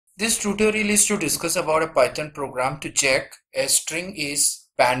This tutorial is to discuss about a Python program to check a string is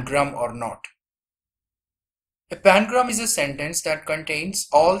pangram or not. A pangram is a sentence that contains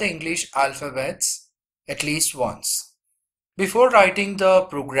all the English alphabets at least once. Before writing the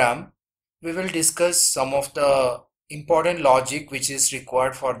program, we will discuss some of the important logic which is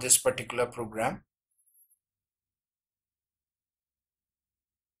required for this particular program.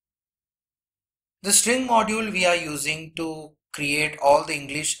 The string module we are using to create all the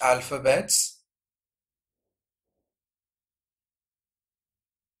English alphabets.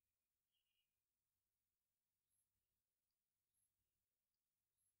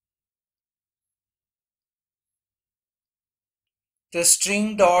 The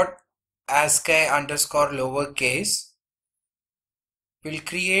string dot ASCII underscore lowercase will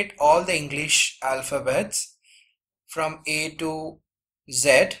create all the English alphabets from A to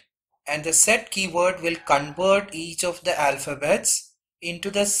Z, and the set keyword will convert each of the alphabets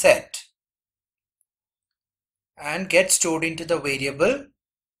into the set and get stored into the variable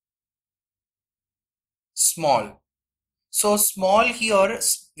small. So small here,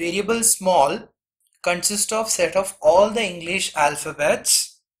 variable small consists of set of all the English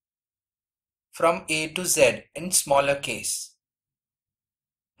alphabets from A to Z in smaller case.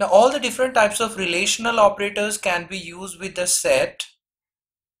 Now all the different types of relational operators can be used with the set.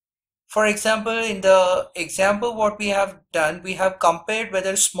 For example, in the example what we have done, we have compared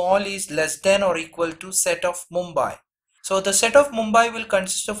whether small is less than or equal to set of Mumbai. So the set of Mumbai will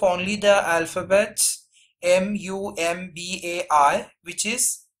consist of only the alphabets M, U, M, B, A, I, which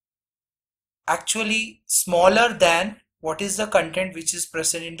is actually smaller than what is the content which is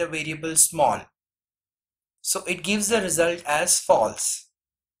present in the variable small. So it gives the result as false.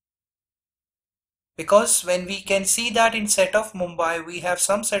 Because when we can see that in set of Mumbai, we have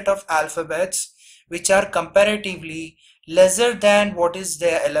some set of alphabets which are comparatively lesser than what is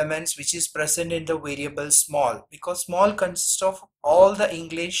the elements which is present in the variable small, because small consists of all the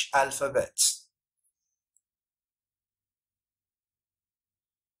English alphabets.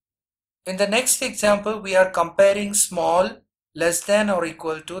 In the next example, we are comparing small less than or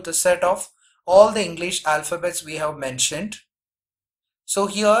equal to the set of all the English alphabets we have mentioned. So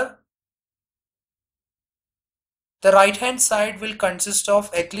here the right hand side will consist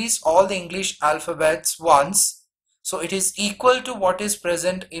of at least all the English alphabets once. So it is equal to what is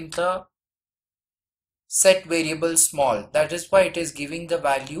present in the set variable small. That is why it is giving the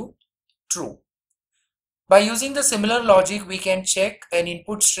value true. By using the similar logic, we can check an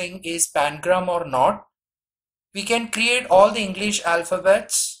input string is pangram or not. We can create all the English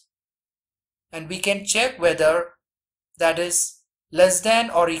alphabets and we can check whether that is less than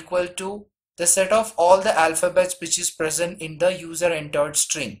or equal to the set of all the alphabets which is present in the user entered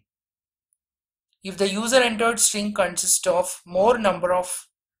string. If the user entered string consists of more number of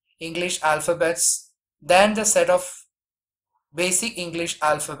English alphabets than the set of basic English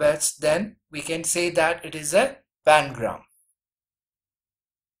alphabets, then we can say that it is a pangram.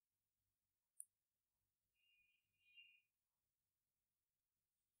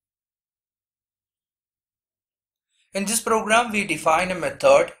 In this program, we define a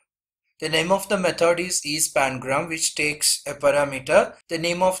method. The name of the method is pangram, which takes a parameter. The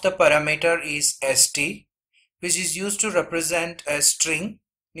name of the parameter is st, which is used to represent a string.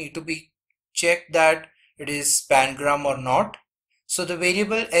 Need to be checked that it is pangram or not. So the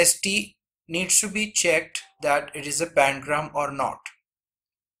variable st needs to be checked that it is a pangram or not.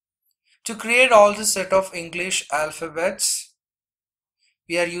 To create all the set of English alphabets,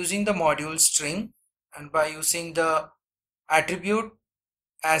 we are using the module string, and by using the attribute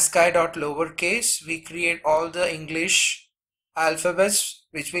ASCII.lowercase, we create all the English alphabets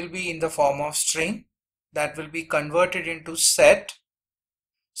which will be in the form of string that will be converted into set.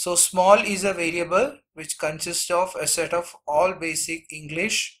 So small is a variable which consists of a set of all basic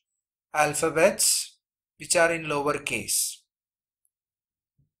English alphabets which are in lowercase.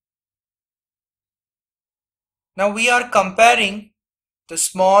 Now we are comparing the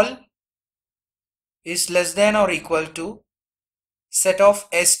small is less than or equal to set of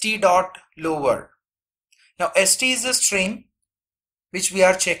st dot lower. Now st is a string which we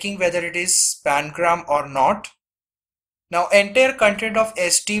are checking whether it is pangram or not. Now entire content of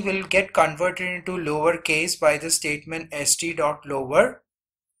st will get converted into lowercase by the statement st dot lower,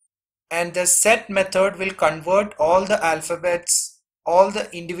 and the set method will convert all the alphabets, all the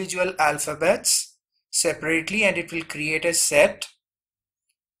individual alphabets separately, and it will create a set.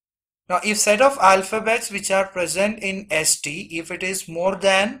 Now if set of alphabets which are present in st, if it is more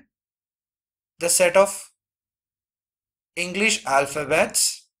than the set of English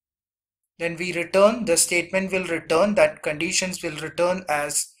alphabets, then we return, the statement will return, that conditions will return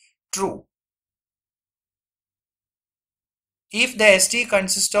as true. If the ST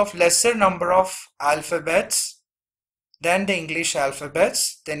consists of lesser number of alphabets than the English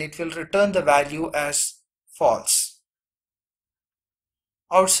alphabets, then it will return the value as false.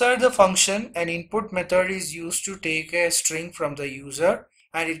 Outside the function, an input method is used to take a string from the user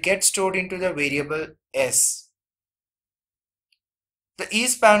and it gets stored into the variable s. The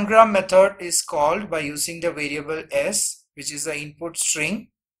isPangram method is called by using the variable s, which is the input string.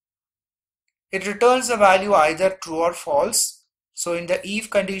 It returns the value either true or false. So in the if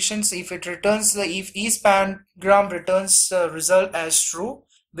conditions, if isPangram returns the result as true,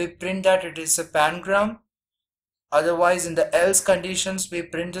 we print that it is a pangram. Otherwise, in the else conditions, we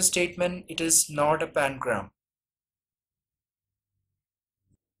print the statement it is not a pangram.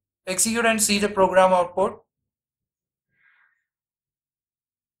 Execute and see the program output.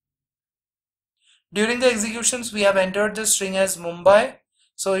 During the executions, we have entered the string as Mumbai.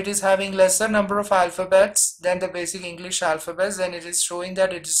 So it is having lesser number of alphabets than the basic English alphabets, and it is showing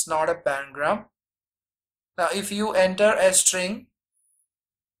that it is not a pangram. Now, if you enter a string,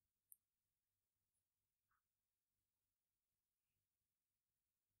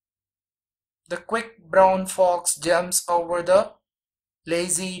 the quick brown fox jumps over the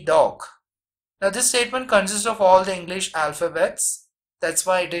lazy dog. Now, this statement consists of all the English alphabets. That's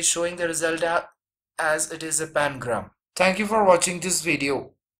why it is showing the result as it is a pangram. Thank you for watching this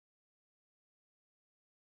video.